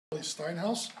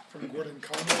Steinhaus from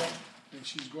Gordon-Conwell, and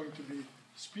she's going to be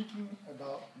speaking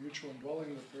about mutual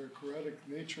indwelling, the perichoretic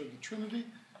nature of the Trinity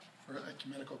for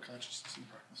ecumenical consciousness and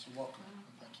practice. So welcome,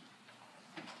 and thank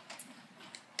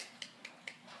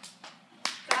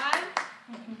God,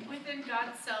 you. within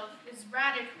God's self, is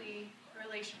radically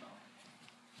relational.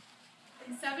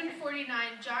 In 749,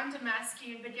 John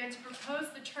Damascene began to propose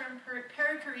the term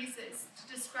perichoresis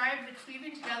to describe the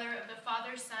cleaving together of the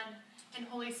Father, Son, and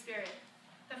Holy Spirit.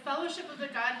 The fellowship of the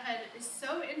Godhead is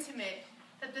so intimate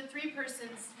that the three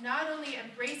persons not only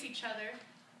embrace each other,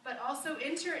 but also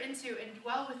enter into and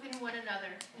dwell within one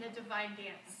another in a divine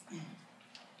dance.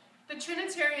 The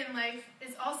Trinitarian life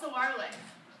is also our life.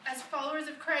 As followers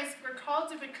of Christ, we're called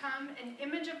to become an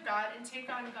image of God and take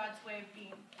on God's way of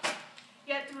being.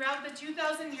 Yet throughout the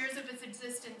 2,000 years of its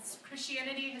existence,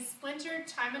 Christianity has splintered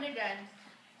time and again,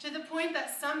 to the point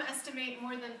that some estimate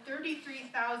more than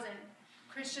 33,000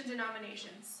 Christian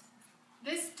denominations.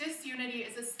 This disunity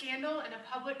is a scandal and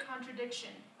a public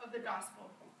contradiction of the gospel.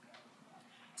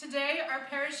 Today, our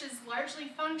parishes largely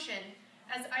function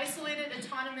as isolated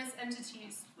autonomous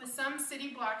entities, with some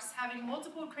city blocks having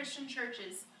multiple Christian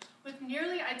churches with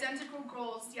nearly identical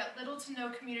goals, yet little to no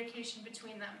communication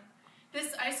between them.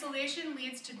 This isolation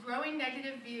leads to growing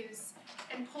negative views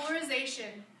and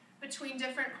polarization between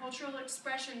different cultural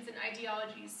expressions and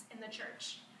ideologies in the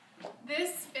church.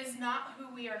 This is not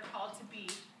who we are called to be,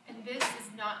 and this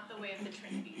is not the way of the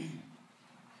Trinity.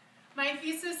 My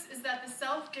thesis is that the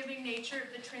self-giving nature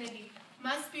of the Trinity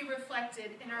must be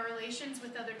reflected in our relations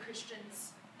with other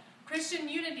Christians. Christian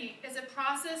unity is a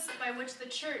process by which the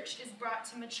church is brought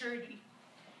to maturity.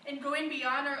 In going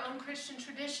beyond our own Christian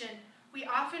tradition, we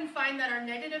often find that our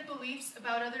negative beliefs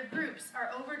about other groups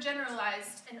are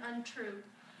overgeneralized and untrue.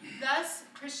 Thus,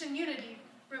 Christian unity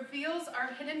reveals our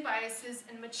hidden biases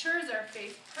and matures our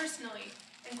faith personally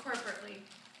and corporately.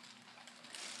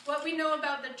 What we know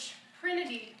about the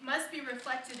Trinity must be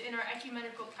reflected in our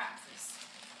ecumenical praxis.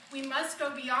 We must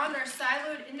go beyond our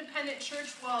siloed, independent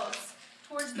church walls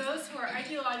towards those who are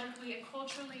ideologically and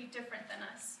culturally different than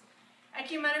us.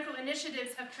 Ecumenical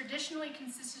initiatives have traditionally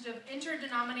consisted of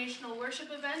interdenominational worship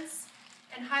events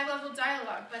and high-level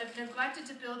dialogue, but have neglected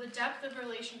to build a depth of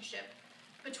relationship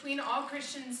between all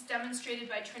Christians demonstrated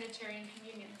by Trinitarian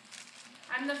communion.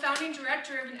 I'm the founding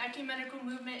director of an ecumenical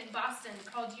movement in Boston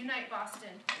called Unite Boston,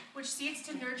 which seeks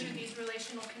to nurture these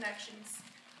relational connections.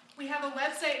 We have a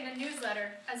website and a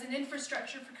newsletter as an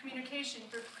infrastructure for communication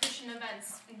for Christian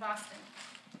events in Boston.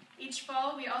 Each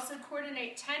fall, we also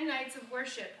coordinate 10 nights of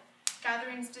worship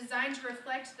gatherings designed to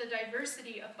reflect the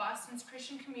diversity of Boston's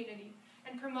Christian community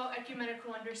and promote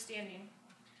ecumenical understanding.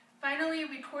 Finally,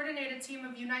 we coordinate a team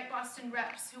of Unite Boston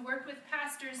reps who work with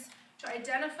pastors to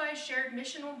identify shared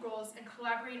missional goals and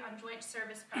collaborate on joint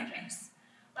service projects.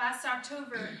 Last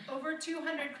October, over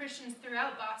 200 Christians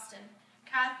throughout Boston,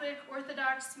 Catholic,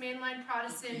 Orthodox, mainline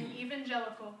Protestant, and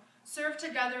evangelical, served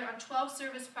together on 12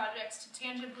 service projects to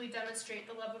tangibly demonstrate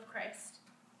the love of Christ.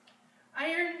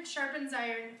 Iron sharpens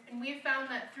iron, and we have found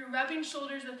that through rubbing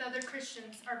shoulders with other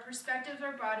Christians, our perspectives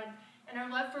are broadened and our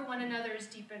love for one another is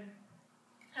deepened.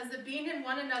 As the being in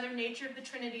one another nature of the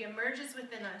Trinity emerges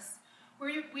within us,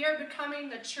 we are becoming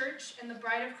the church and the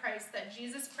bride of Christ that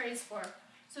Jesus prays for,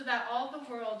 so that all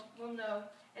the world will know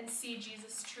and see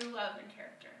Jesus' true love and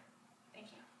character.